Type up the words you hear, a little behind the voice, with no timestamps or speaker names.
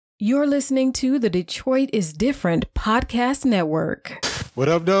You're listening to the Detroit is Different podcast network. What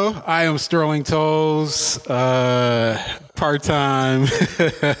up, though? I am Sterling Toles, part-time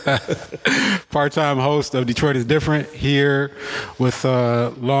host of Detroit is Different, here with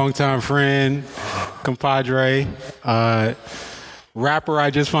a longtime friend, compadre, rapper.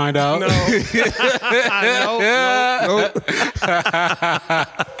 I just find out. No.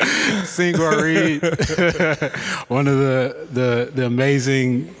 Singor Reed, one of the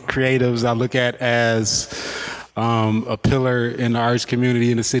amazing creatives I look at as a pillar in the arts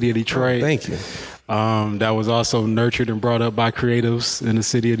community in the city of Detroit. Thank you. That was also nurtured and brought up by creatives in the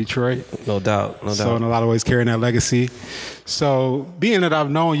city of Detroit. No doubt. So in a lot of ways carrying that legacy. So being that I've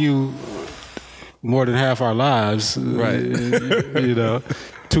known you more than half our lives, right?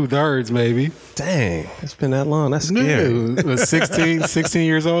 2/3 maybe. Dang, it's been that long. That's scary. Yeah, 16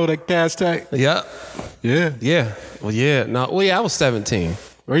 years old at Cass Tech. Yep. Yeah. Well, yeah. No. Well, yeah. I was 17.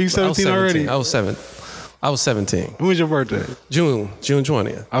 Were you 17 already? I was 17. When was your birthday? June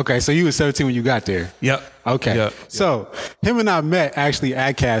 20th. Okay, so you were 17 when you got there. Yep. Okay. Yep. So him and I met actually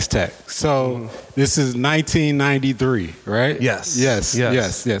at Cass Tech. So this is 1993, right? Yes.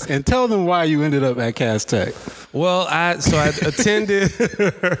 And tell them why you ended up at Cass Tech. Well, I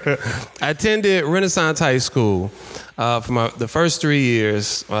attended Renaissance High School for the first 3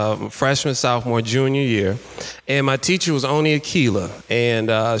 years, freshman, sophomore, junior year, and my teacher was Oni Akila,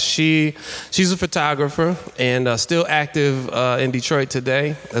 and she's a photographer and still active in Detroit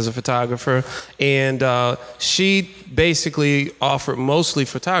today as a photographer, and she basically offered mostly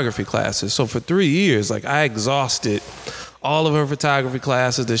photography classes. So for 3 years, I exhausted all of her photography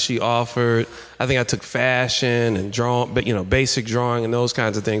classes that she offered. I think I took fashion and basic drawing and those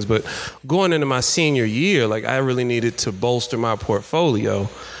kinds of things. But going into my senior year, I really needed to bolster my portfolio,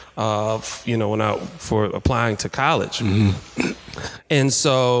 for applying to college. Mm-hmm. And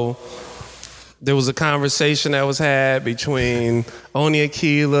so there was a conversation that was had between Oni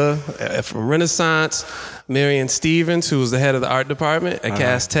Akila from Renaissance, Marion Stevens, who was the head of the art department at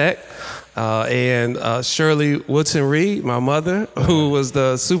Cass Tech, and Shirley Woodson Reed, my mother, who was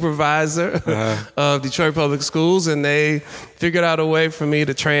the supervisor of Detroit Public Schools, and they figured out a way for me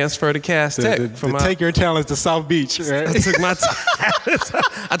to transfer to Cass Tech. Take your talents to South Beach, right? I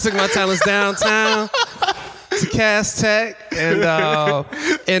took my talents downtown to Cass Tech, and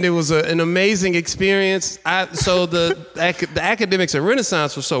it was an amazing experience. So the academics at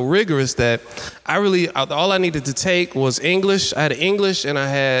Renaissance were so rigorous that all I needed to take was English. I had English and I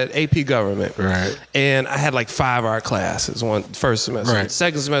had AP Government. Right. And I had 5 art classes first semester. Right.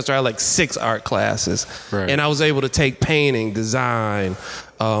 Second semester I had 6 art classes. Right. And I was able to take painting, design,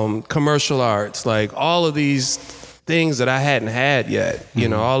 commercial arts, all of these things that I hadn't had yet.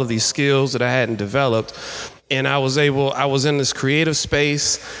 All of these skills that I hadn't developed. And I was in this creative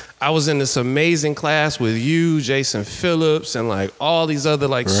space. I was in this amazing class with you, Jason Phillips, and all these other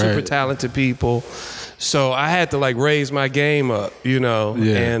super talented people. So I had to raise my game up, Yeah.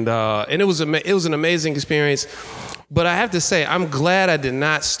 And it was an amazing experience. But I have to say, I'm glad I did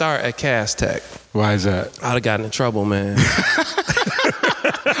not start at Cass Tech. Why is that? I'd have gotten in trouble, man.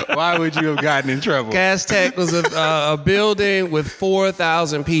 Why would you have gotten in trouble? Cass Tech was a building with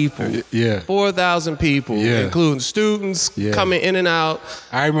 4,000 people. Yeah. 4,000 people, including students coming in and out.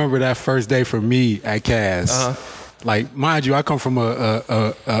 I remember that first day for me at Cass. Mind you, I come from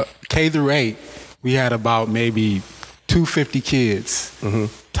a K through 8. We had about maybe 250 kids,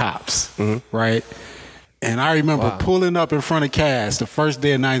 tops, right? And I remember pulling up in front of Cass the first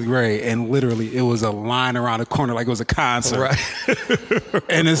day of 9th grade, and literally it was a line around the corner like it was a concert. Right.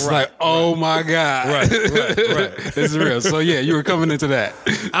 And it's oh my God. Right. This is real. So yeah, you were coming into that.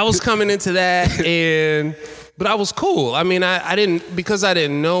 I was coming into that, but I was cool. I mean, because I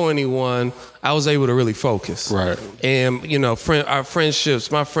didn't know anyone, I was able to really focus. Right. And, my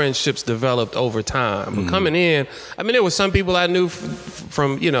friendships developed over time. But coming in, there were some people I knew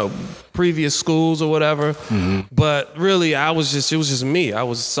from previous schools or whatever. But really, it was just me. I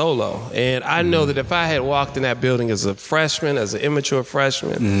was solo. And I know that if I had walked in that building as a freshman, as an immature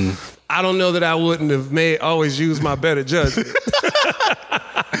freshman, I don't know that I wouldn't have always used my better judgment.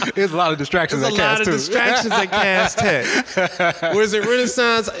 There's a lot of distractions at Cass, too. There's a lot of distractions at Cass Tech. Whereas at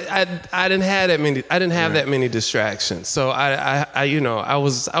Renaissance, I didn't have that many. I didn't have that many distractions. So I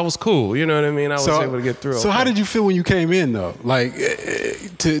was cool. You know what I mean? I was able to get through. So how did you feel when you came in, though?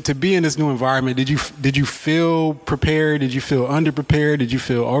 To be in this new environment, did you feel prepared? Did you feel underprepared? Did you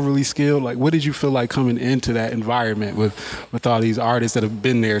feel overly skilled? What did you feel like coming into that environment with all these artists that have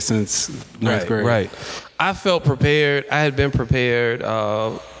been there since 9th grade? Right. I felt prepared. I had been prepared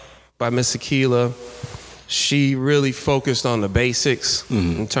by Miss Akila. she really focused on the basics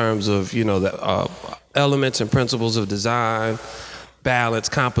in terms of, you know, the elements and principles of design, balance,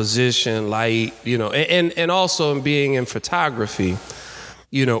 composition, light, you know, and also in being in photography,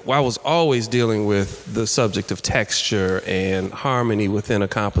 you know, I was always dealing with the subject of texture and harmony within a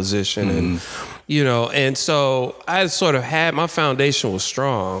composition and, you know, and so I sort of had, my foundation was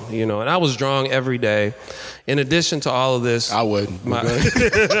strong, you know, and I was drawing every day. In addition to all of this, I wouldn't.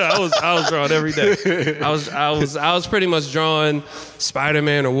 I was drawing every day. I was pretty much drawing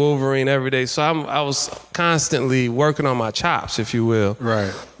Spider-Man or Wolverine every day. So I was constantly working on my chops, if you will.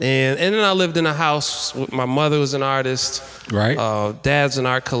 Right. And then I lived in a house. My mother was an artist. Right. Dad's an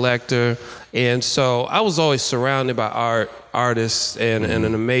art collector. And so I was always surrounded by artists and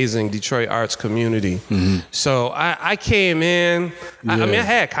an amazing Detroit arts community. So I came in, I mean, I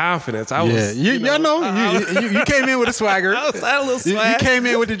had confidence. I was, you came in with a swagger. I had a little swag. You came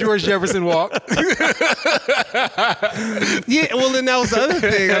in with the George Jefferson walk. Yeah, well, then that was the other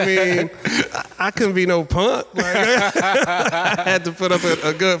thing. I mean, I couldn't be no punk. Like, I had to put up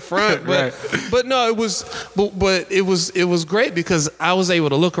a good front. But no, it was great because I was able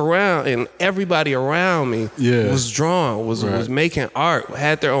to look around and everybody around me was drawing, was making art,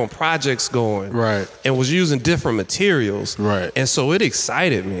 had their own projects going, and was using different materials, and so it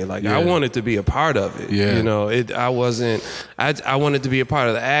excited me. Like I wanted to be a part of it. You know, I wanted to be a part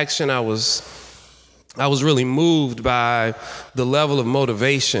of the action. I was really moved by the level of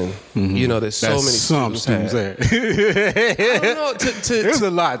motivation, you know, that so many students had. I don't know. It was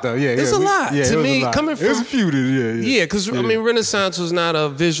a lot, though. Yeah, it was a lot. Yeah, to me, coming from... It was a few. Yeah, because, I mean, Renaissance was not a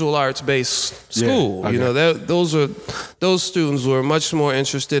visual arts-based school. You know, those students were much more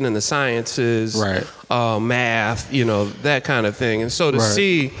interested in the sciences, math, you know, that kind of thing. And so to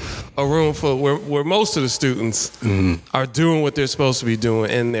see a room full where most of the students are doing what they're supposed to be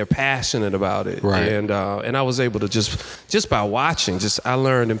doing and they're passionate about it. And I was able to just by watching, I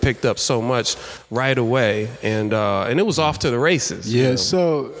learned and picked up so much right away, and it was off to the races. Yeah. You know?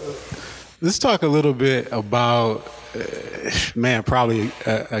 So let's talk a little bit about probably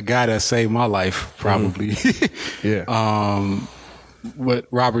a guy that saved my life, probably. With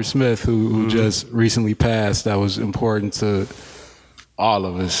Robert Smith, who just recently passed. That was important to all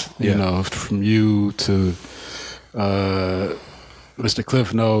of us. You know, from you to Mr.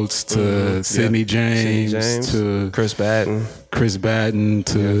 Cliff Notes to Sidney James to Chris Batten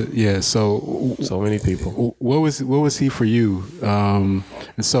to so many people. What was he for you? And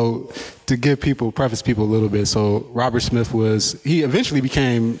so to preface people a little bit. So Robert Smith he eventually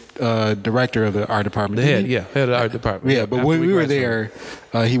became director of the art department. Head of the art department. Yeah, but when we were there,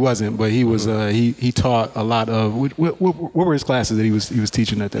 he wasn't. But he was. He taught a lot of. What were his classes that he was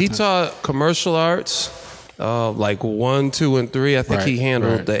teaching at that time? He taught commercial arts. Like 1, 2, and 3. I think he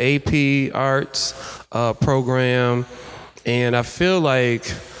handled the AP Arts program, and I feel like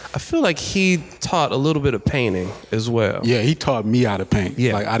he taught a little bit of painting as well. Yeah, he taught me how to paint.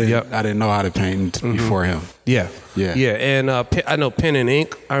 Yeah, like I didn't know how to paint before him. Yeah. And I know pen and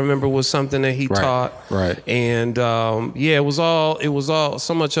ink. I remember was something that he taught. And it was all.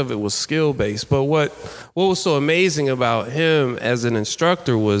 So much of it was skill based. But what was so amazing about him as an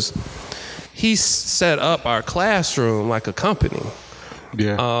instructor was, he set up our classroom like a company.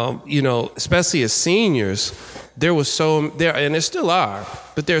 Yeah. You know, especially as seniors, there and there still are,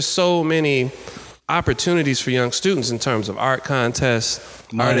 but there's so many opportunities for young students in terms of art contests,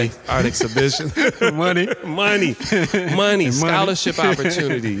 art exhibition, money, scholarship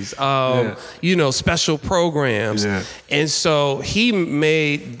opportunities, you know, special programs. Yeah. And so he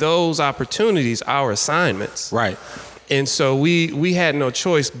made those opportunities our assignments. Right. And so we had no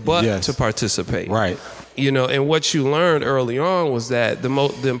choice but to participate. Right. You know, and what you learned early on was that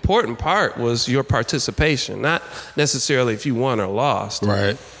the important part was your participation, not necessarily if you won or lost.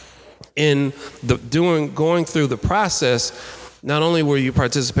 Right. In going through the process, not only were you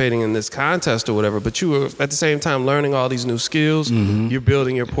participating in this contest or whatever, but you were at the same time learning all these new skills. You're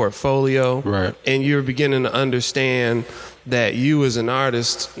building your portfolio. Right. And you're beginning to understand that you as an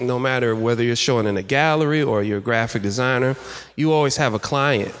artist, no matter whether you're showing in a gallery or you're a graphic designer, you always have a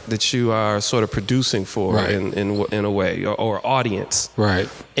client that you are sort of producing for in a way, or audience. Right.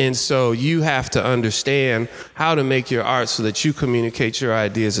 And so you have to understand how to make your art so that you communicate your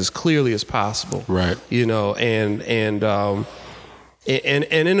ideas as clearly as possible. Right. You know, and in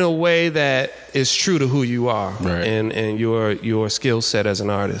a way that is true to who you are, and your skill set as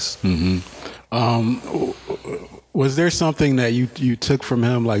an artist. Was there something that you took from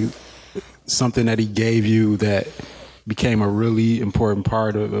him, like something that he gave you that became a really important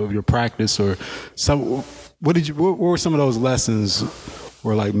part of your practice, or what were some of those lessons,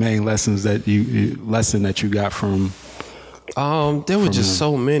 were like main lessons that you got from? There were just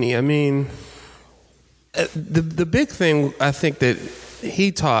so many. I mean, the big thing I think that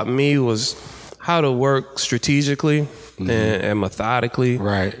he taught me was how to work strategically and methodically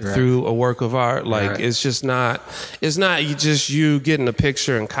through a work of art. Like it's not you getting a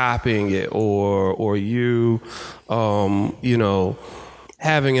picture and copying it, or you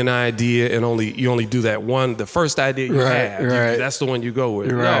having an idea and you only do that one, the first idea you have. That's the one you go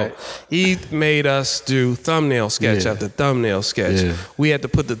with. No, he made us do thumbnail sketch after thumbnail sketch. Yeah. We had to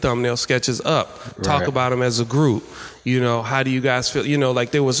put the thumbnail sketches up, talk about them as a group. How do you guys feel?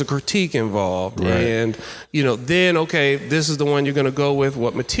 Like there was a critique involved. And, then, okay, this is the one you're going to go with.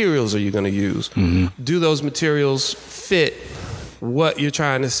 What materials are you going to use? Mm-hmm. Do those materials fit what you're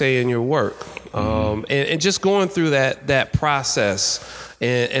trying to say in your work? And just going through that process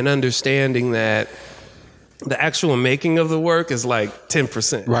and understanding that the actual making of the work is like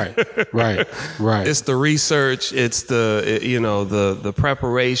 10%. Right. It's the research. It's the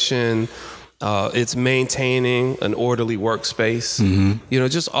preparation. It's maintaining an orderly workspace. Mm-hmm.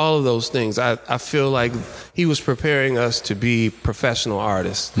 Just all of those things. I feel like he was preparing us to be professional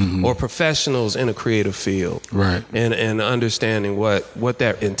artists or professionals in a creative field. Right. And understanding what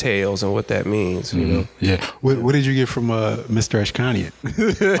that entails and what that means, Yeah. What did you get from Mr. Ashkanian?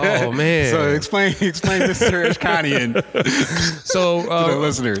 Oh, man. So explain Mr. Ashkanian to the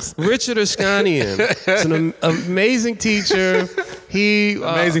listeners. Richard Ashkanian is an amazing teacher.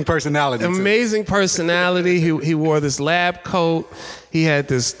 Amazing personality. Amazing personality. He wore this lab coat. He had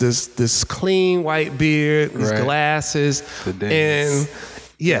this clean white beard, his glasses, and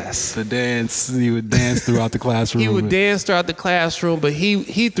yes, the dance. He would dance throughout the classroom. He would dance throughout the classroom, but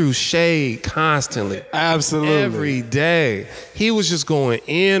he threw shade constantly. Absolutely, every day. He was just going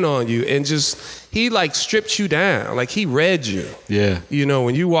in on you, and he like stripped you down. Like he read you. Yeah.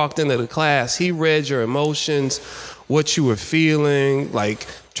 When you walked into the class, he read your emotions, what you were feeling, like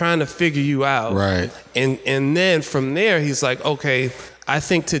trying to figure you out. Right. And then from there, he's like, okay, I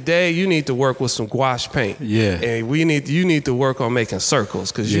think today you need to work with some gouache paint. Yeah. And you need to work on making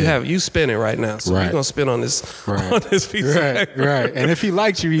circles because you spinning right now. So you're gonna spin on this piece of paper. Right. And if he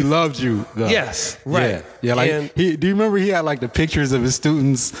liked you, he loved you. Though. Yes. Right. Yeah. Like do you remember he had like the pictures of his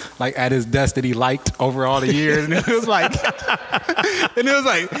students like at his desk that he liked over all the years, and it was like,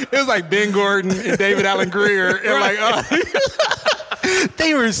 Ben Gordon and David Allen Greer, and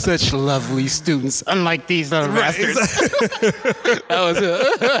they were such lovely students, unlike these other bastards. That was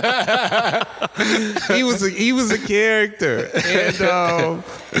it. He was a character,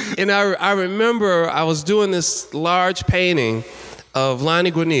 and I remember I was doing this large painting of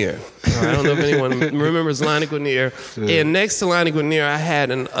Lonnie Guinier. I don't know if anyone remembers Lonnie Guinier. And next to Lonnie Guinier, I had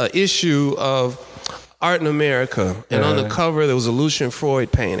an issue of Art in America, and on the cover there was a Lucian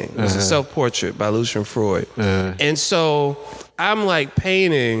Freud painting. It was a self-portrait by Lucian Freud, and so I'm like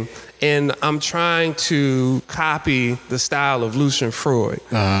painting, and I'm trying to copy the style of Lucian Freud.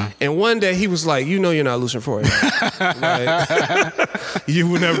 And one day he was like, you're not Lucian Freud. Like, you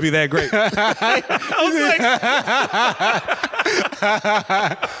would never be that great. I was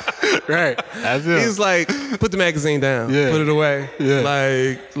like, right. He's like, put the magazine down, put it away.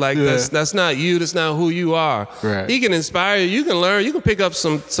 Yeah. Like that's not you. That's not who you are. Right. He can inspire you. You can learn. You can pick up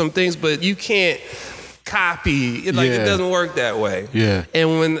some things, but you can't copy it. It doesn't work that way. Yeah.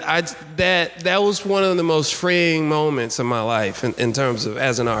 And when that was one of the most freeing moments of my life in terms of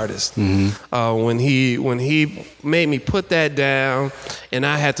as an artist. Mm-hmm. When he made me put that down, and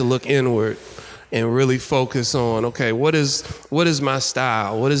I had to look inward and really focus on, okay, what is my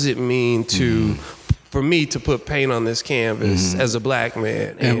style? What does it mean for me to put paint on this canvas as a black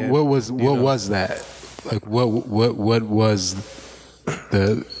man? And what was that? Like what was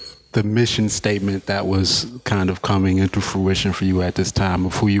the mission statement that was kind of coming into fruition for you at this time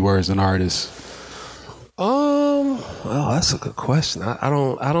of who you were as an artist? Well, that's a good question. I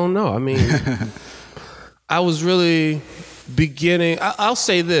don't know. I mean, I was really beginning. I'll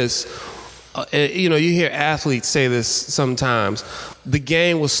say this. You hear athletes say this sometimes. The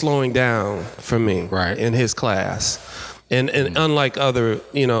game was slowing down for me in his class, and unlike other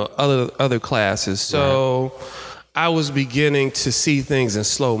classes, so. Right. I was beginning to see things in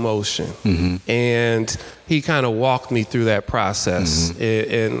slow motion, and he kind of walked me through that process.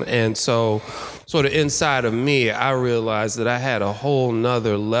 And so sort of inside of me, I realized that I had a whole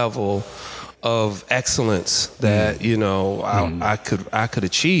nother level of excellence that I could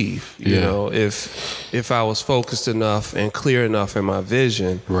achieve. You know, if I was focused enough and clear enough in my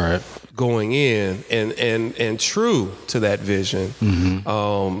vision, right, going in and true to that vision,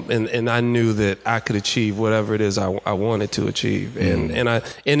 and I knew that I could achieve whatever it is I wanted to achieve, and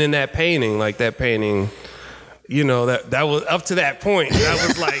in that painting, that was up to that point. That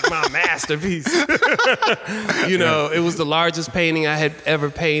was like my masterpiece. It was the largest painting I had ever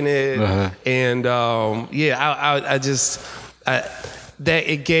painted, and that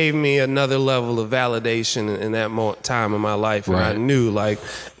it gave me another level of validation in that time in my life, and I knew, like,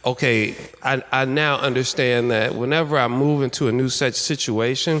 okay, I now understand that whenever I move into a new such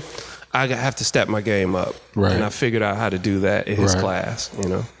situation, I have to step my game up, and I figured out how to do that in his class.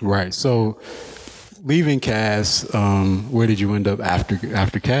 Right. So, leaving Cass, where did you end up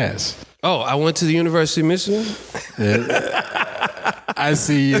after Cass? Oh, I went to the University of Michigan. I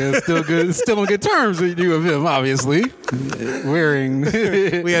see you still on good terms with U of M, obviously. Wearing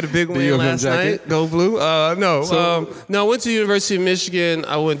we had a big win last night. Go Blue. No, I went to the University of Michigan.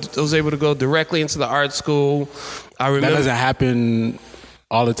 I was able to go directly into the art school. I remember that doesn't happen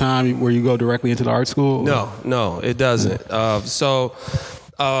all the time where you go directly into the art school? No, it doesn't. My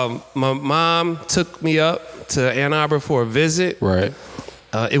mom took me up to Ann Arbor for a visit. Right.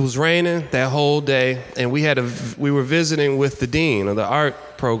 It was raining that whole day, and we were visiting with the dean of the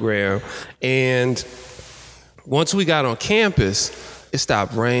art program. And once we got on campus, it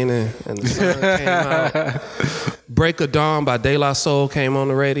stopped raining, and the sun came out. Break of Dawn by De La Soul came on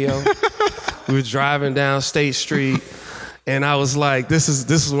the radio. We were driving down State Street. And I was like, this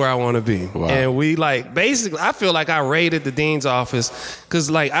is where I want to be. Wow. And we basically, I feel like I raided the dean's office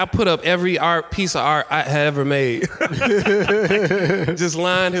because I put up every piece of art I had ever made. Just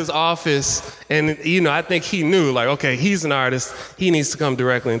lined his office. And, I think he knew, okay, he's an artist. He needs to come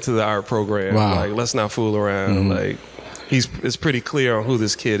directly into the art program. Wow. Let's not fool around. It's pretty clear on who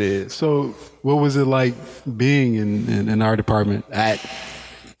this kid is. So what was it like being in an art department at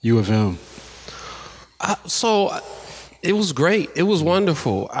U of M? It was great. It was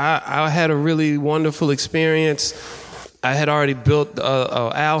wonderful. I had a really wonderful experience. I had already built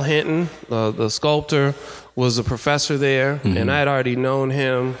Al Hinton, the sculptor, was a professor there, and I had already known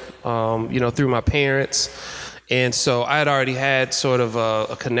him, through my parents. And so I had already had sort of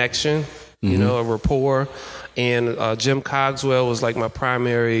a connection, a rapport. And Jim Cogswell was my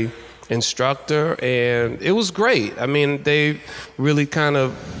primary instructor, and it was great. I mean, they really kind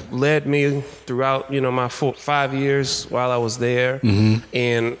of led me throughout, my 5 years while I was there.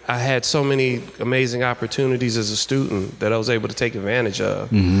 And I had so many amazing opportunities as a student that I was able to take advantage of.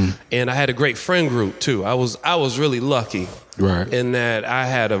 And I had a great friend group too. I was really lucky, in that I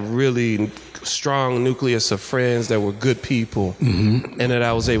had a really strong nucleus of friends that were good people, and that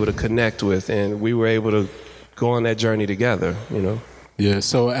I was able to connect with, and we were able to go on that journey together, Yeah.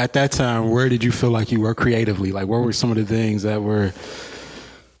 So at that time, where did you feel like you were creatively? What were some of the things that were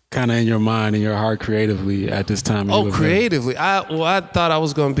kind of in your mind and your heart creatively at this time? Creatively. I thought I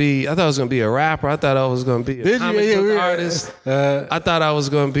was going to be a rapper. I thought I was going to be a comic book artist. I thought I was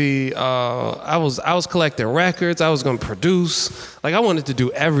going to be, I was collecting records. I was going to produce. I wanted to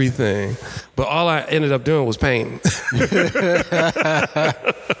do everything, but all I ended up doing was painting.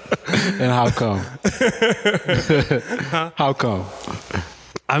 And how come? How come?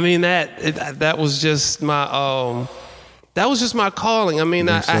 I mean, that was just my calling. I mean,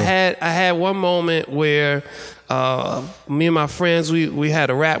 I had one moment where me and my friends, we had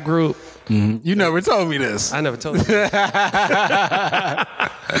a rap group. You never told me this. I never told you this.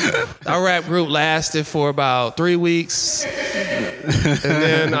 Our rap group lasted for about 3 weeks. And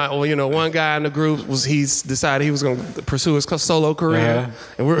then, one guy in the group decided he was going to pursue his solo career.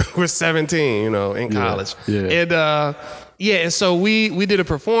 And we're 17, in college. And and so we did a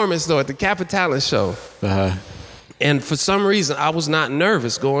performance though at the Kappa Talent Show. And for some reason, I was not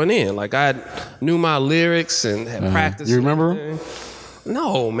nervous going in. I knew my lyrics and had practiced. You remember them?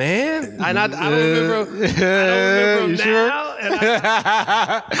 No, man. I don't remember them now. And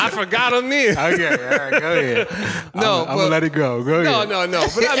I forgot them then. Okay, all right, go ahead. I'm gonna let it go. Go ahead. No.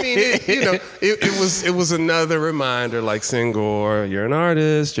 But I mean, it was another reminder, Senghor, you're an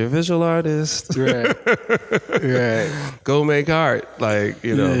artist, you're a visual artist. Right. Go make art.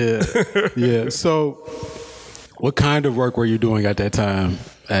 Yeah. So, what kind of work were you doing at that time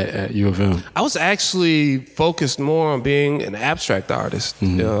at U of M? I was actually focused more on being an abstract artist.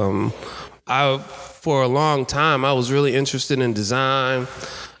 For a long time, I was really interested in design.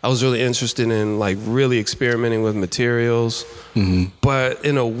 I was really interested in like really experimenting with materials, but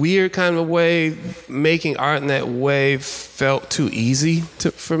in a weird kind of way, making art in that way felt too easy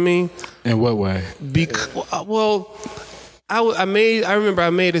for me. In what way? Well, I remember I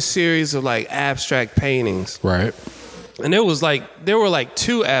made a series of like abstract paintings. Right. And there were like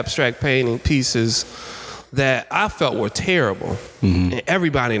 2 abstract painting pieces that I felt were terrible. And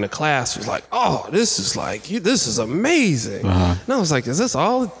everybody in the class was like, "Oh, this is amazing." And I was like, "Is this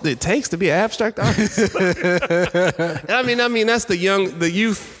all it takes to be an abstract artist?" I mean, that's the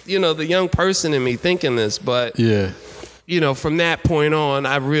youth, the young person in me thinking this, but yeah. From that point on,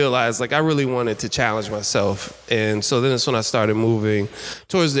 I realized like I really wanted to challenge myself. And so then that's when I started moving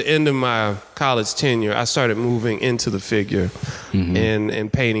towards the end of my college tenure. I started moving into the figure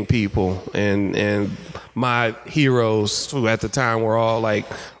and painting people and my heroes, who at the time were all like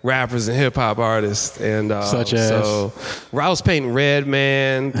rappers and hip hop artists. And such as? So I was painting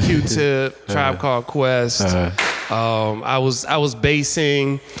Redman, Q-Tip, Tribe Called Quest. I was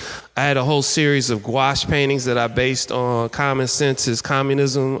basing. I had a whole series of gouache paintings that I based on Common Sense's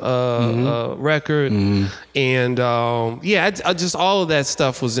Communism record. And I just all of that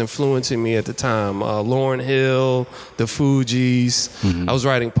stuff was influencing me at the time. Lauryn Hill, the Fugees. I was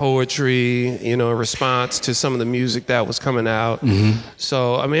writing poetry, in response to some of the music that was coming out.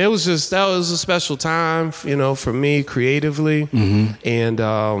 So, I mean, that was a special time, for me creatively. And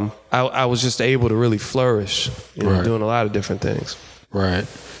I was just able to really flourish, doing a lot of different things. Right.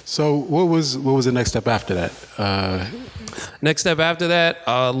 So what was the next step after that? Next step after that,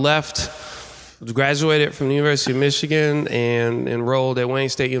 graduated from the University of Michigan and enrolled at Wayne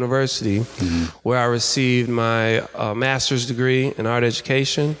State University, where I received my master's degree in art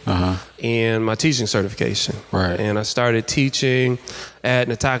education and my teaching certification. Right. And I started teaching at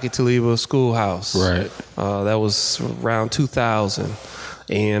Nataki Taliba Schoolhouse. Right. That was around 2000.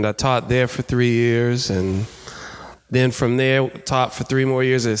 And I taught there for 3 years, and then from there, taught for 3 more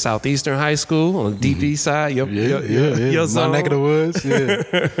years at Southeastern High School on the Deep East Side. Your My neck of the woods.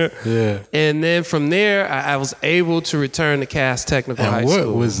 Yeah. And then from there, I was able to return to Cass Technical High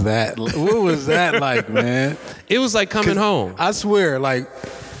School. What was that? What was that like, man? It was like coming home. I swear, like,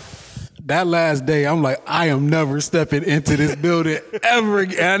 that last day, I'm like, I am never stepping into this building ever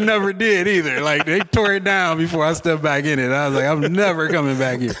again. I never did either. Like, they tore it down before I stepped back in it. I was like, I'm never coming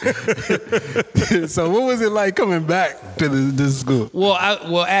back here. So what was it like coming back to this school?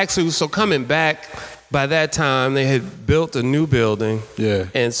 Well, actually, so coming back, by that time, they had built a new building. Yeah.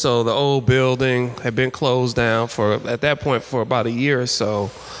 And so the old building had been closed down at that point, for about a year or so.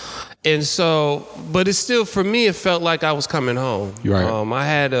 And so, but it's still, for me, it felt like I was coming home. Right. I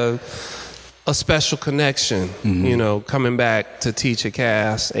had a special connection, coming back to teach at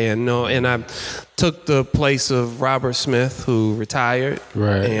Cass, and I took the place of Robert Smith, who retired.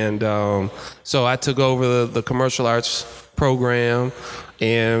 Right. And so I took over the commercial arts program,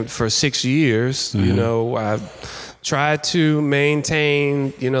 and for 6 years, I tried to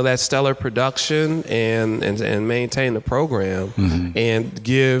maintain, that stellar production and maintain the program and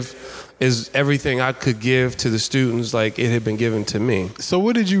give everything I could give to the students like it had been given to me. So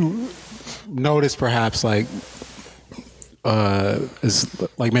what did you notice perhaps like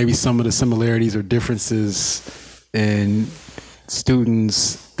maybe some of the similarities or differences in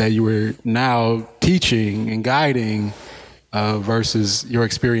students that you were now teaching and guiding versus your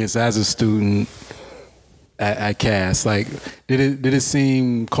experience as a student at Cass? Like, did it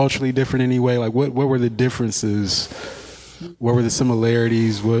seem culturally different in any way? Like, what were the differences? What were the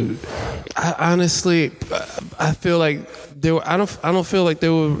similarities? I feel like I don't feel like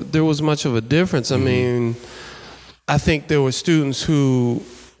there was much of a difference. I mean, I think there were students who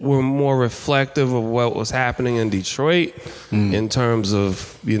were more reflective of what was happening in Detroit in terms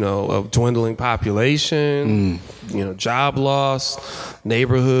of, of dwindling population, job loss,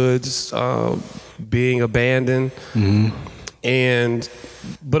 neighborhoods being abandoned.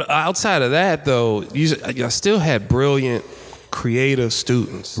 But outside of that, though, I still had brilliant, creative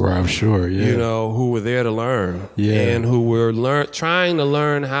students. Right, I'm sure, yeah. Who were there to learn. Yeah. And who were trying to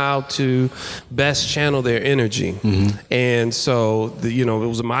learn how to best channel their energy. And so, it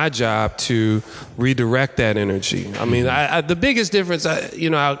was my job to redirect that energy. I mean, the biggest difference,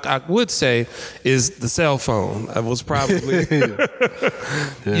 I would say, is the cell phone. I was probably,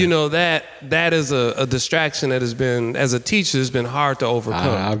 that is a distraction that has been, as a teacher, has been hard to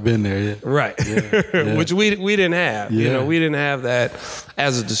overcome. I've been there, yeah. Right. Yeah. Which we didn't have. Yeah. We didn't have that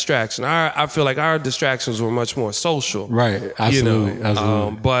as a distraction. I feel like our distractions were much more social. Right. Absolutely.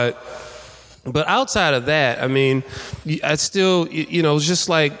 Absolutely. But outside of that, I mean, I still, it's just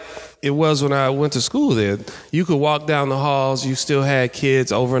like it was when I went to school there. You could walk down the halls, you still had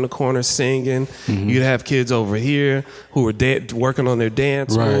kids over in the corner singing. You'd have kids over here who were working on their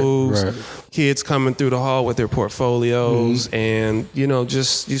dance moves. Right. Kids coming through the hall with their portfolios, and you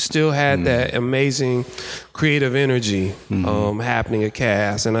still had that amazing creative energy happening at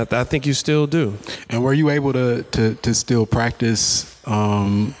Cass, and I think you still do. And were you able to still practice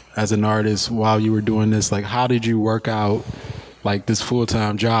as an artist while you were doing this? Like, how did you work out like this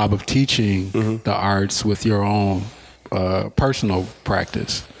full-time job of teaching the arts with your own personal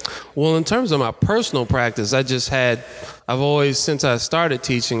practice? Well, in terms of my personal practice, I've always, since I started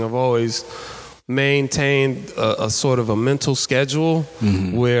teaching, I've always maintained a sort of a mental schedule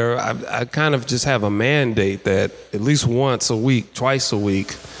where I kind of just have a mandate that at least once a week, twice a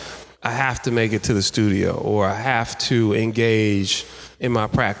week, I have to make it to the studio, or I have to engage in my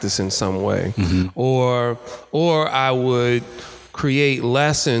practice in some way, or I would create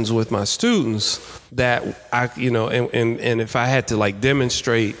lessons with my students that and if I had to like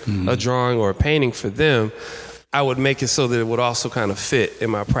demonstrate a drawing or a painting for them, I would make it so that it would also kind of fit in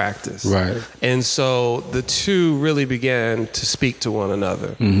my practice. Right. And so the two really began to speak to one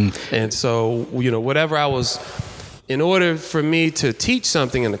another. And so, whatever in order for me to teach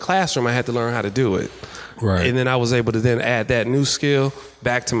something in the classroom, I had to learn how to do it. Right. And then I was able to then add that new skill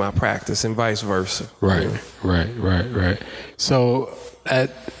back to my practice and vice versa. Right. So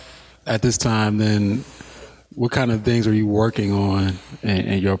at this time then, what kind of things are you working on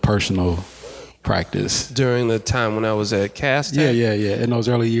in your personal practice? During the time when I was at Cass? Yeah. In those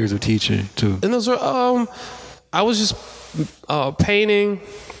early years of teaching too. And those were, I was just painting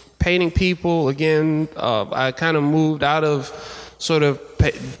people. Again, I kind of moved out of sort of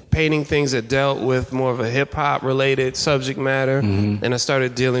painting things that dealt with more of a hip hop related subject matter, and I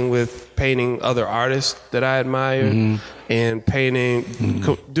started dealing with painting other artists that I admired, and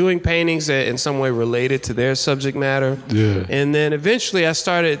doing paintings that in some way related to their subject matter. Yeah. And then eventually I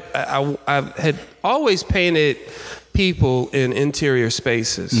started. I had always painted people in interior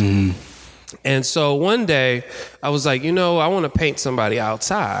spaces. And so one day I was like, I want to paint somebody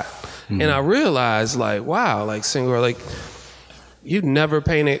outside. And I realized, like, wow, like, Senghor, like, you've never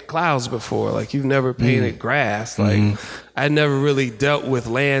painted clouds before. Like, you've never painted grass. Like, I never really dealt with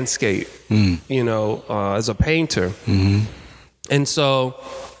landscape, as a painter. And so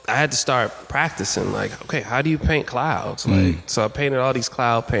I had to start practicing, like, okay, how do you paint clouds? Like, so I painted all these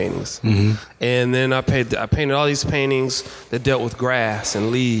cloud paintings. And then I painted all these paintings that dealt with grass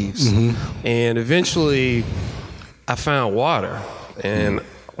and leaves. And eventually I found water. And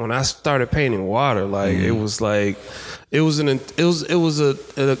when I started painting water, like, it was a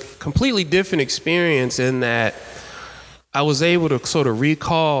completely different experience in that I was able to sort of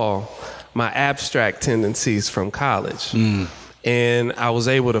recall my abstract tendencies from college. And I was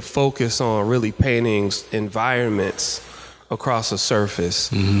able to focus on really painting environments across a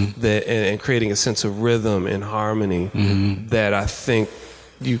surface and creating a sense of rhythm and harmony that I think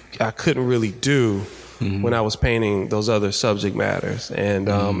I couldn't really do when I was painting those other subject matters, and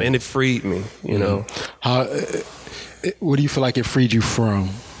it freed me, How? What do you feel like it freed you from?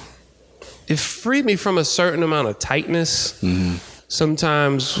 It freed me from a certain amount of tightness.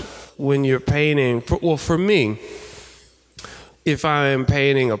 Sometimes when you're painting, for me, if I am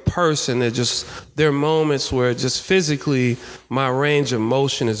painting a person, there are moments where just physically my range of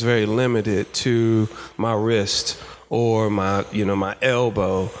motion is very limited to my wrist or my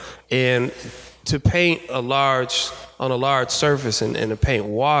elbow, and to paint on a large surface and to paint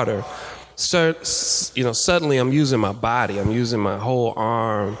water, suddenly I'm using my body, I'm using my whole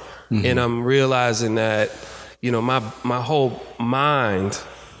arm, and I'm realizing that, my whole mind,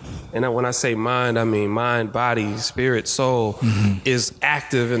 and when I say mind, I mean mind, body, spirit, soul, is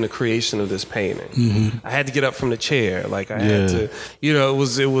active in the creation of this painting. I had to get up from the chair, like I had to,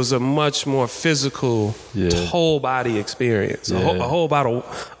 it was a much more physical, whole body experience,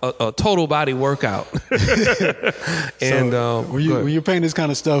 a total body workout. And when you're painting this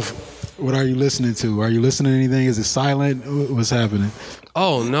kind of stuff, what are you listening to? Are you listening to anything? Is it silent? What's happening?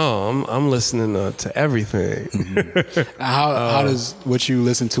 Oh no, I'm listening to everything. How does what you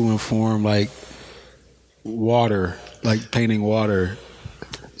listen to inform like water, like painting water?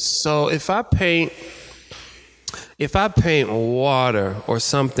 So if I paint water or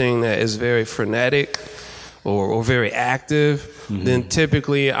something that is very frenetic or very active, then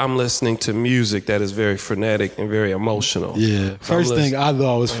typically I'm listening to music that is very frenetic and very emotional. Yeah. First thing I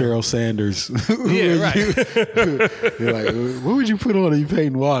thought was Pharoah Sanders. Yeah, right. You're like, what would you put on if you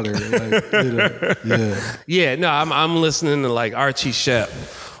painting water? Like, Yeah, no, I'm listening to like Archie Shepp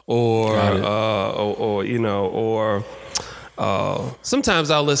or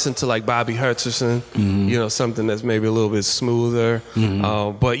Sometimes I'll listen to like Bobby Hutcherson, you know, something that's maybe a little bit smoother.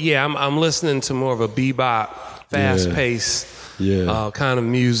 But yeah, I'm listening to more of a bebop, fast-paced kind of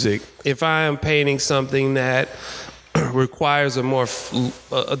music. If I am painting something that requires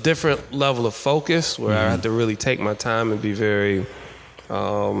a different level of focus, where I have to really take my time and be very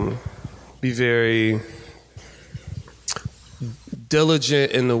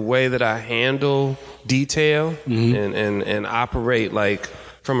diligent in the way that I handle detail and operate like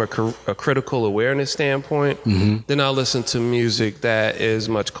from a critical awareness standpoint, then I'll listen to music that is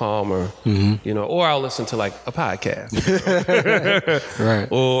much calmer, you know, or I'll listen to like a podcast, right,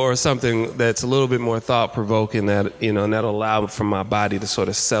 or something that's a little bit more thought provoking that, you know, and that'll allow for my body to sort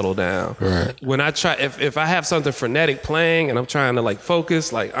of settle down. Right. When I try, if I have something frenetic playing and I'm trying to like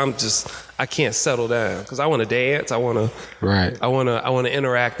focus, like I can't settle down because I want to dance. I want to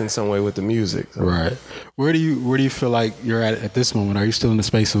interact in some way with the music. So. Right. Where do you feel like you're at this moment? Are you still in the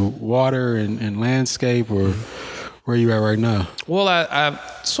space of water and landscape, or where are you at right now? Well, I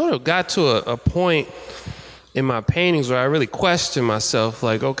sort of got to a point in my paintings where I really question myself,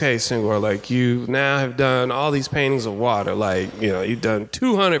 like, okay, Senghor, like you now have done all these paintings of water, like, you know, you've done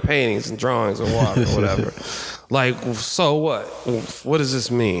 200 paintings and drawings of water or whatever. Like, so what? What does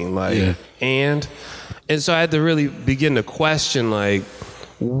this mean? Like, and so I had to really begin to question, like,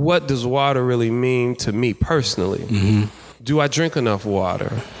 what does water really mean to me personally? Do I drink enough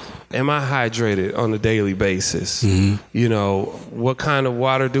water? Am I hydrated on a daily basis? You know, what kind of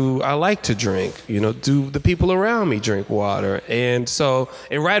water do I like to drink? You know, do the people around me drink water? And so,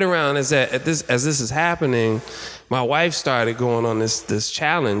 and right around as this is happening, my wife started going on this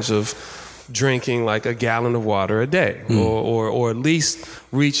challenge of drinking like a gallon of water a day, or at least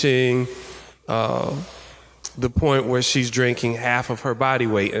reaching the point where she's drinking half of her body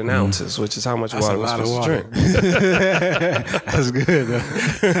weight in ounces, which is how much water we're supposed to drink. That's good.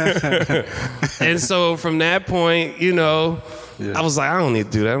 And so from that point, you know, I was like, I don't need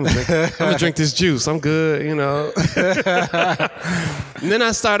to do that. I'm gonna drink this juice. I'm good, you know. And then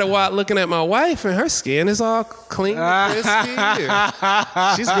I started looking at my wife, and her skin is all clean and crispy.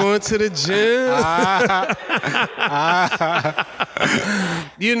 She's going to the gym.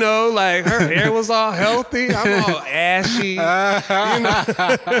 You know, like her hair was all healthy. I'm all ashy. You know.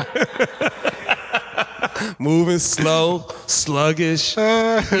 Moving slow, sluggish,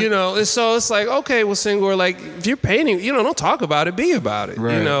 you know. And so it's like, okay, well, Senghor, like if you're painting, you know, don't talk about it, be about it,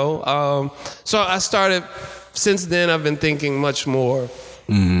 right. You know. So I started. Since then, I've been thinking much more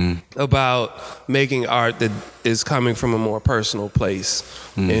about making art that is coming from a more personal place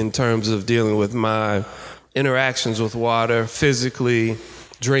in terms of dealing with my interactions with water, physically,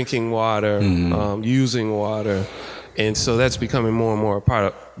 drinking water, using water. And so that's becoming more and more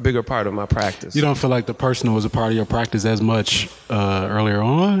a bigger part of my practice. You don't feel like the personal was a part of your practice as much earlier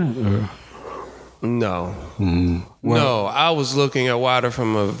on? Or? No. No, I was looking at water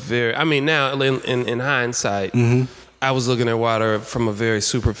from now in hindsight, I was looking at water from a very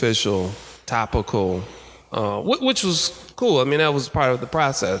superficial, topical, which was cool. I mean, that was part of the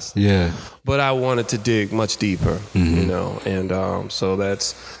process. Yeah. But I wanted to dig much deeper, you know, and so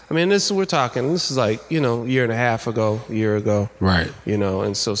this is like, you know, a year ago. Right. You know,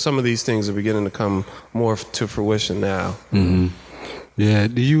 and so some of these things are beginning to come more to fruition now. Yeah.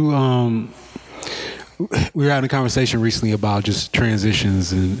 Do you, we were having a conversation recently about just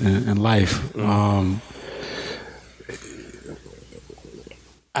transitions in life.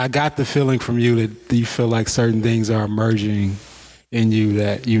 I got the feeling from you that you feel like certain things are emerging in you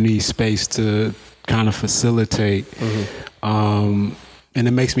that you need space to kind of facilitate. And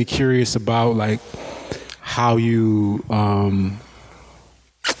it makes me curious about like how you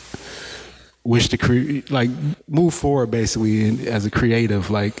wish to move forward basically as a creative.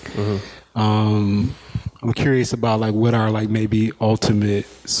 Like, I'm curious about like what are like maybe ultimate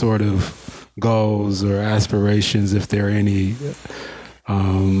sort of goals or aspirations, if there are any.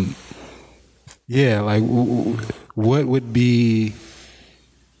 Like what would be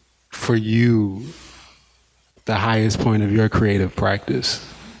for you the highest point of your creative practice?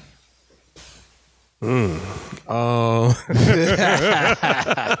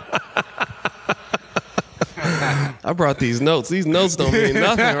 I brought these notes. These notes don't mean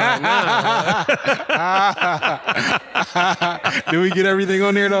nothing right now. Did we get everything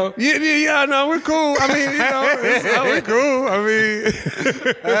on there though? Yeah, no, we're cool. I mean, you know, we're cool. I mean,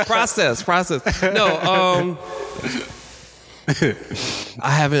 process. No,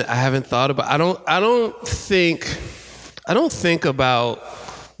 I haven't thought about. I don't think about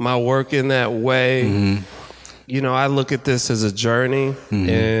my work in that way. You know, I look at this as a journey,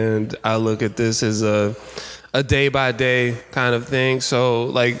 and I look at this as a day by day kind of thing. So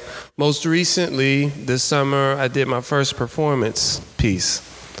like most recently this summer, I did my first performance piece.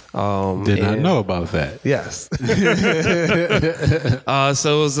 Did not know about that. Yes.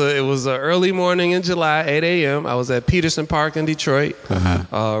 So it was an early morning in July, 8 a.m. I was at Peterson Park in Detroit,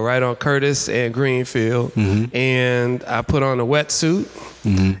 right on Curtis and Greenfield, and I put on a wetsuit,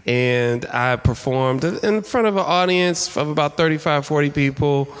 and I performed in front of an audience of about 35, 40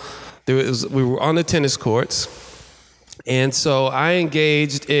 people. We were on the tennis courts, and so I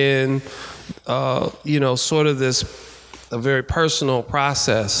engaged in, sort of a very personal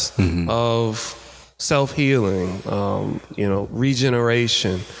process of self-healing,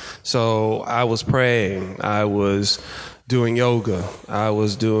 regeneration. So I was praying, I was doing yoga, I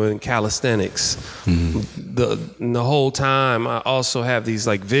was doing calisthenics. The whole time I also have these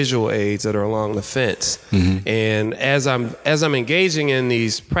like visual aids that are along the fence. And as I'm engaging in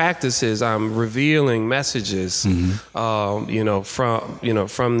these practices, I'm revealing messages, from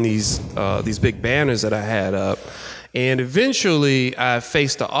these big banners that I had up. And eventually I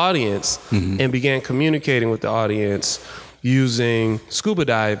faced the audience and began communicating with the audience using scuba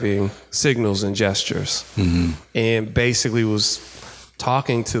diving signals and gestures. And basically was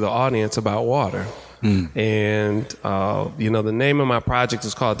talking to the audience about water. And, the name of my project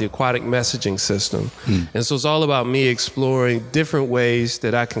is called the Aquatic Messaging System. And so it's all about me exploring different ways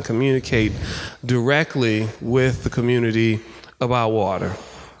that I can communicate directly with the community about water.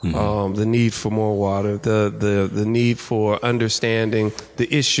 The need for more water, the need for understanding the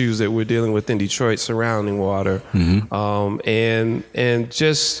issues that we're dealing with in Detroit surrounding water, and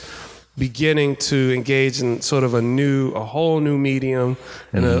just beginning to engage in sort of a whole new medium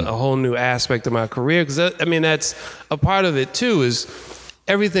and a whole new aspect of my career. Because that's a part of it too. Is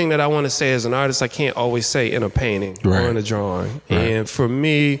everything that I want to say as an artist, I can't always say in a painting or in a drawing. And for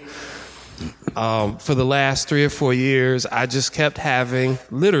me, for the last 3 or 4 years, I just kept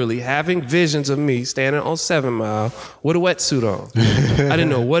literally having visions of me standing on 7 Mile with a wetsuit on. I didn't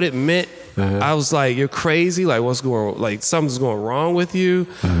know what it meant. I was like, you're crazy. Like, something's going wrong with you.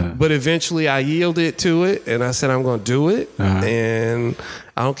 But eventually I yielded to it and I said, I'm going to do it. And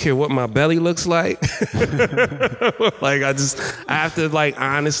I don't care what my belly looks like. I have to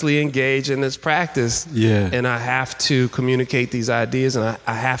honestly engage in this practice. Yeah. And I have to communicate these ideas and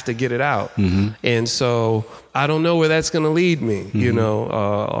I have to get it out. And so I don't know where that's going to lead me, in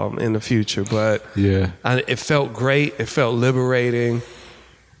the future. But it felt great. It felt liberating.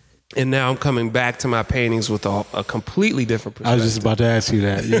 And now I'm coming back to my paintings with a completely different perspective. I was just about to ask you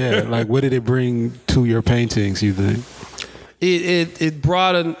that. Yeah. What did it bring to your paintings, you think? It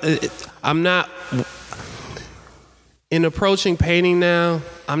brought I'm not, in approaching painting now,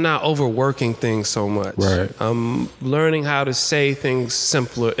 I'm not overworking things so much. Right. I'm learning how to say things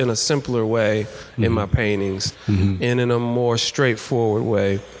in a simpler way in my paintings and in a more straightforward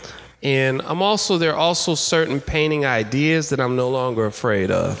way. And there are also certain painting ideas that I'm no longer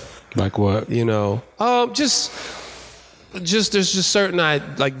afraid of. Like what? There's just certain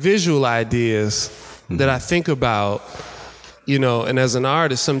visual ideas that I think about. And as an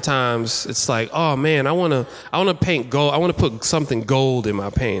artist, sometimes it's like, oh man, I want to paint gold. I want to put something gold in my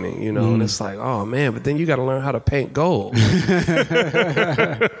painting, and it's like, oh man, but then you got to learn how to paint gold.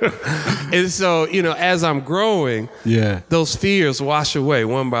 And so, as I'm growing, those fears wash away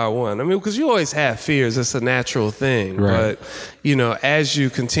one by one. Because you always have fears. It's a natural thing. Right. But, as you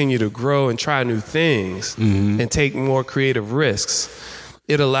continue to grow and try new things and take more creative risks,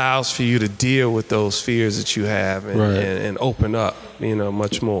 it allows for you to deal with those fears that you have and open up,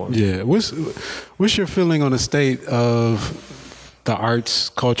 much more. Yeah. What's your feeling on the state of the arts,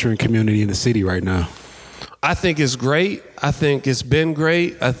 culture, and community in the city right now? I think it's great. I think it's been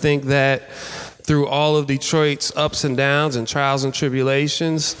great. I think that through all of Detroit's ups and downs and trials and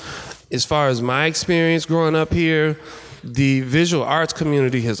tribulations, as far as my experience growing up here, the visual arts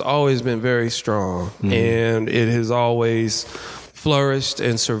community has always been very strong, and it has always flourished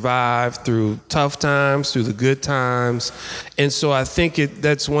and survived through tough times, through the good times. And so I think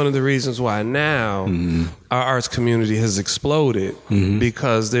that's one of the reasons why now our arts community has exploded,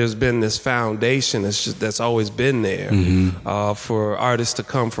 because there's been this foundation that's always been there for artists to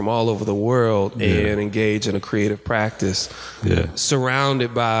come from all over the world and engage in a creative practice,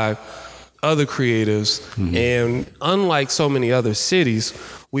 surrounded by other creatives. And unlike so many other cities,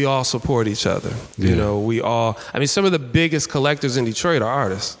 we all support each other. Some of the biggest collectors in Detroit are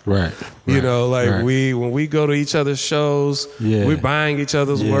artists. Right. When we go to each other's shows, we're buying each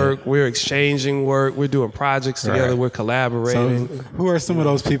other's work, we're exchanging work, we're doing projects together, we're collaborating. So who are some of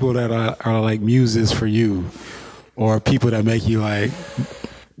those people that are like muses for you, or people that make you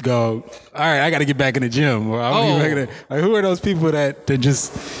go, all right, I got to get back in the gym, or I'll get back in the, like, who are those people that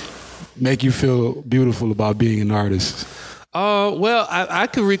just make you feel beautiful about being an artist? Well, I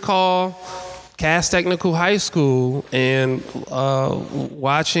could recall Cass Technical High School and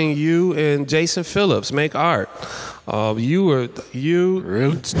watching you and Jason Phillips make art. Really?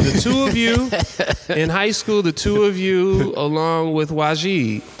 The two of you in high school, the two of you along with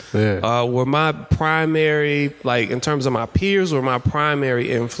Wajid were my primary, like in terms of my peers, were my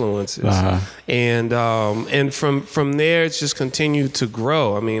primary influences. And from there, it's just continued to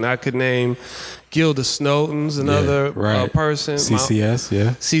grow. I mean, I could name Gilda Snowden's another person. CCS,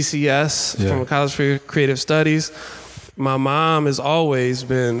 CCS from College for Creative Studies. My mom has always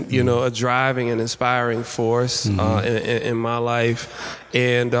been, a driving and inspiring force in my life,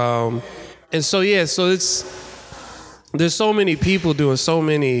 and so there's so many people doing so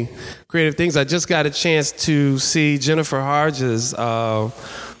many creative things. I just got a chance to see Jennifer Harge's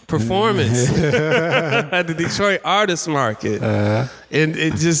performance at the Detroit Artist Market, and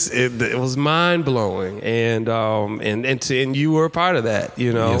it was mind blowing, and you were a part of that,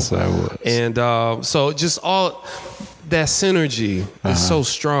 Yes, I was, and so just all that synergy is so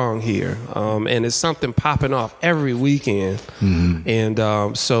strong here, and it's something popping off every weekend, and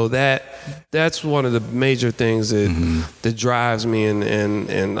so that's one of the major things that drives me,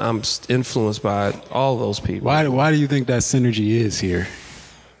 and I'm influenced by all those people. Why do you think that synergy is here?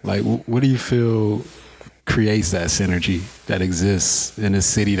 Like, what do you feel creates that synergy that exists in a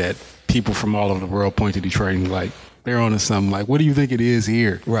city that people from all over the world point to Detroit and like they're on to something? Like, what do you think it is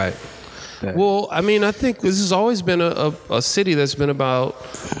here? Right. Well, I mean, I think this has always been a city that's been about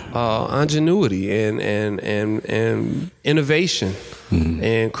ingenuity and innovation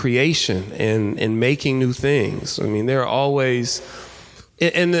and creation and making new things. I mean, there are always,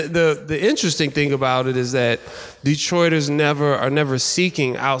 and the interesting thing about it is that Detroiters are never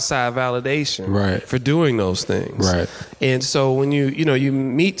seeking outside validation for doing those things. Right. And so when you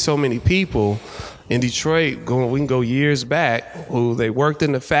meet so many people in Detroit, we can go years back, who they worked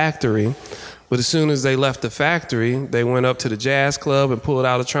in the factory, but as soon as they left the factory, they went up to the jazz club and pulled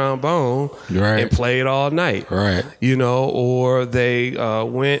out a trombone and played all night. Right. Or they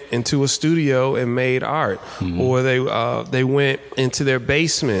went into a studio and made art, or they went into their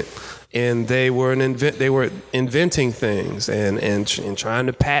basement and they were inventing things and trying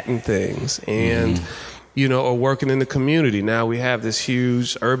to patent things and. Or working in the community. Now we have this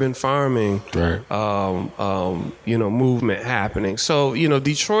huge urban farming, movement happening. So,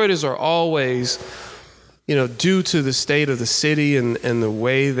 Detroiters are always, due to the state of the city and the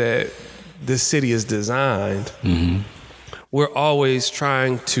way that this city is designed, we're always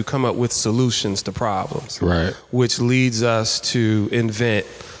trying to come up with solutions to problems, which leads us to invent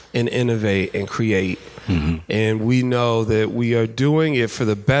and innovate and create. And we know that we are doing it for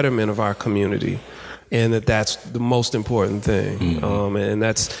the betterment of our community. And that's the most important thing, and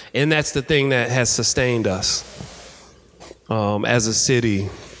that's the thing that has sustained us as a city,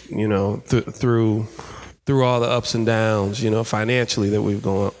 through all the ups and downs, financially that we've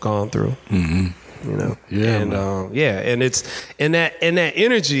gone through. And that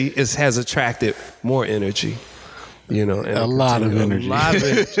energy has attracted more energy. And a lot of energy.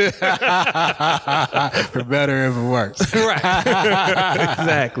 For better and for worse. Right.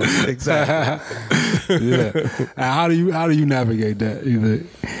 Exactly. Yeah. How do you navigate that?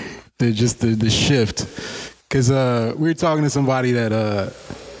 The shift? Because we were talking to somebody that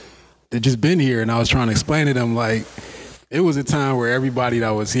just been here, and I was trying to explain to them, like, it was a time where everybody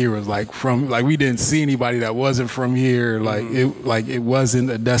that was here was we didn't see anybody that wasn't from here. It wasn't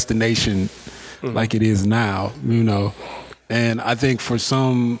a destination like it is now, and I think for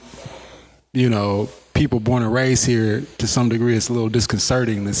some, people born and raised here, to some degree, it's a little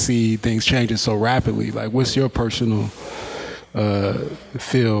disconcerting to see things changing so rapidly. Like, what's your personal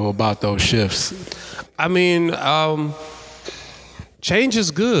feel about those shifts? I mean, change is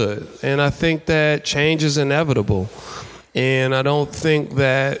good, and I think that change is inevitable, and I don't think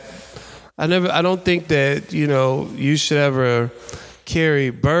that you should ever carry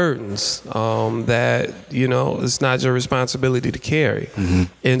burdens that it's not your responsibility to carry.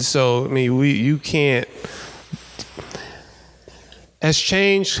 And so, I mean, you can't. As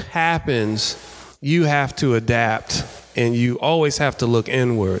change happens, you have to adapt, and you always have to look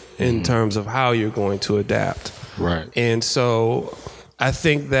inward in terms of how you're going to adapt. Right. And so, I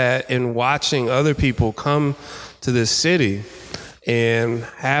think that in watching other people come to this city and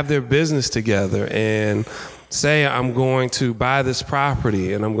have their business together and say, I'm going to buy this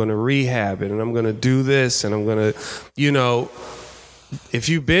property and I'm going to rehab it and I'm going to do this and I'm going to, if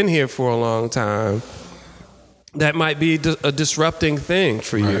you've been here for a long time, that might be a disrupting thing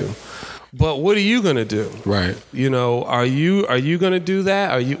for you. But what are you going to do? Right. You know, are you going to do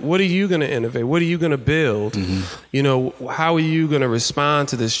that? What are you going to innovate? What are you going to build? You know, how are you going to respond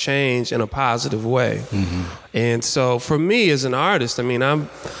to this change in a positive way? And so for me as an artist, I mean, I'm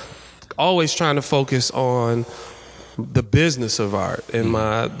always trying to focus on the business of art and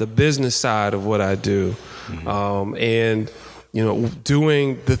the business side of what I do. And you know,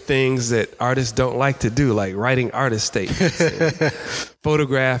 doing the things that artists don't like to do, like writing artist statements, and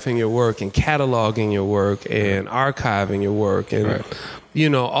photographing your work and cataloging your work and archiving your work and, you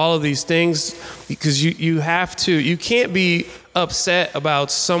know, all of these things, because you can't be upset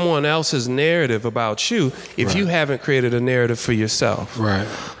about someone else's narrative about you if you haven't created a narrative for yourself. Right.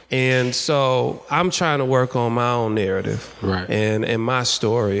 And so I'm trying to work on my own narrative and my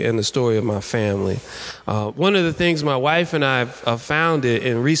story and the story of my family. One of the things my wife and I have founded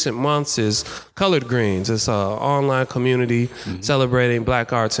in recent months is Colored Greens. It's an online community celebrating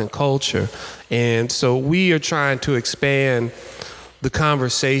Black arts and culture. And so we are trying to expand the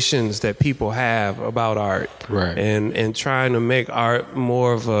conversations that people have about art, and trying to make art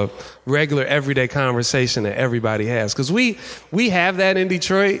more of a regular, everyday conversation that everybody has. Because we have that in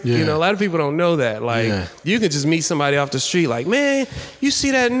Detroit. You know, a lot of people don't know that. Like, you can just meet somebody off the street, like, man, you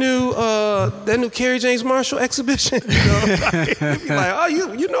see that new Kerry James Marshall exhibition? You know, like, oh,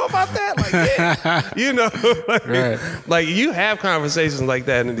 you know about that? Like, yeah, you know, like you have conversations like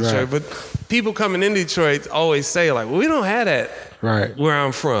that in Detroit, but people coming in Detroit always say, like, well, we don't have that. Where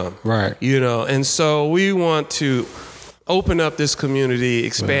I'm from. You know, and so we want to open up this community,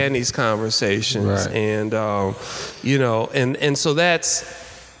 expand these conversations, and you know, and so that's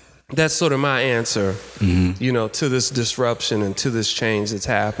sort of my answer, you know, to this disruption and to this change that's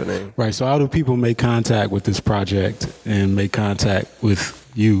happening. Right. So how do people make contact with this project and make contact with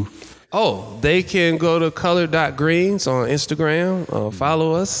you? Oh, they can go to color.greens on Instagram,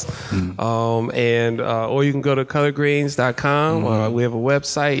 follow us, or you can go to colorgreens.com. We have a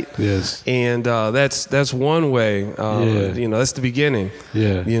website. Yes. And that's one way. You know, that's the beginning.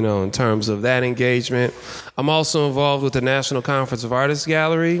 You know, in terms of that engagement. I'm also involved with the National Conference of Artists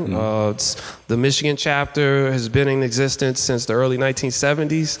Gallery. The Michigan chapter has been in existence since the early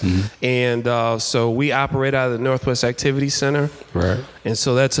 1970s. And so we operate out of the Northwest Activity Center. And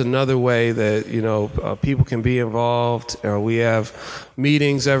so that's another way that, you know, people can be involved. We have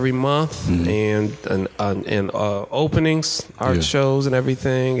meetings every month and openings, art shows and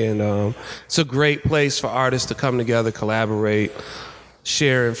everything. And it's a great place for artists to come together, collaborate,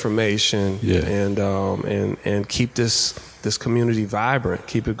 share information, and keep this community vibrant,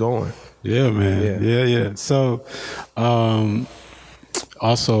 keep it going. Yeah, man. Yeah. So,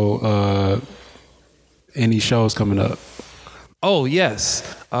 also, any shows coming up? Oh,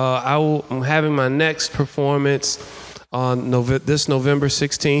 yes. I'm having my next performance on this November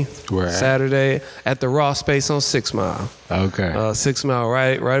 16th, Saturday, at the Raw Space on 6 Mile. Okay. 6 Mile,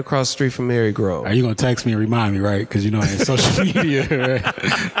 right across the street from Mary Grove. Are you going to text me and remind me, right? Because you know I ain't social media, right?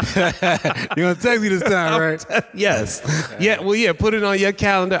 You're going to text me this time, right? Yes. Yeah, well, put it on your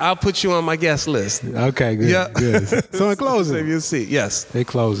calendar. I'll put you on my guest list. Okay, good. Yeah. Good. So in closing. Save your seat, yes. In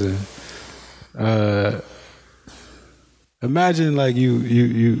closing. Imagine like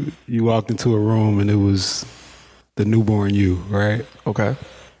you walked into a room and it was the newborn you, right? Okay.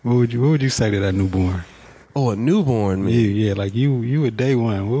 What would you say to that newborn? Oh, a newborn me. Yeah, like you at day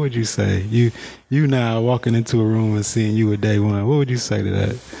one. What would you say? You now walking into a room and seeing you at day one. What would you say to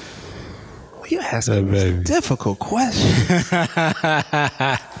that? Well, you asked a difficult question.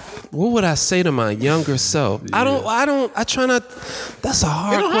 What would I say to my younger self? Yeah. I try not. That's a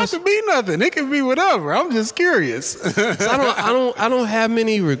hard question. It don't have to be nothing. It can be whatever. I'm just curious. I don't have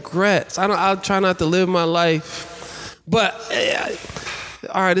many regrets. I try not to live my life. But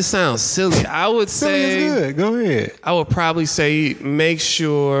all right, this sounds silly. I would say silly is good. Go ahead. I would probably say make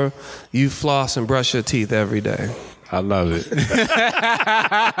sure you floss and brush your teeth every day. I love it.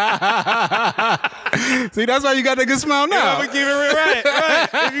 See, that's why you got that good smile now. I'm going to keep it real, right.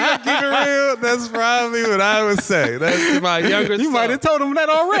 If you're going to keep it real, that's probably what I would say. That's my younger You might have told him that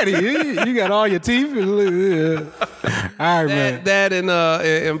already. You got all your teeth. All right, man. That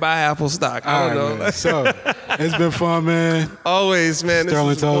and buy Apple stock. I don't know. Man. So, it's been fun, man. Always, man.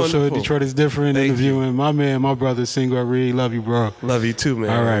 Sterling Toll Show, Detroit is Different. Thank interviewing you. My man, my brother, Single Reed. Love you, bro. Love you too, man.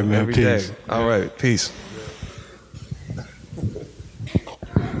 All right, man. Every Peace. Day. All right, peace.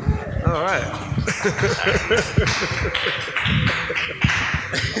 All right.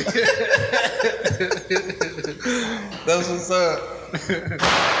 That's what's up.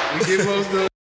 We get most of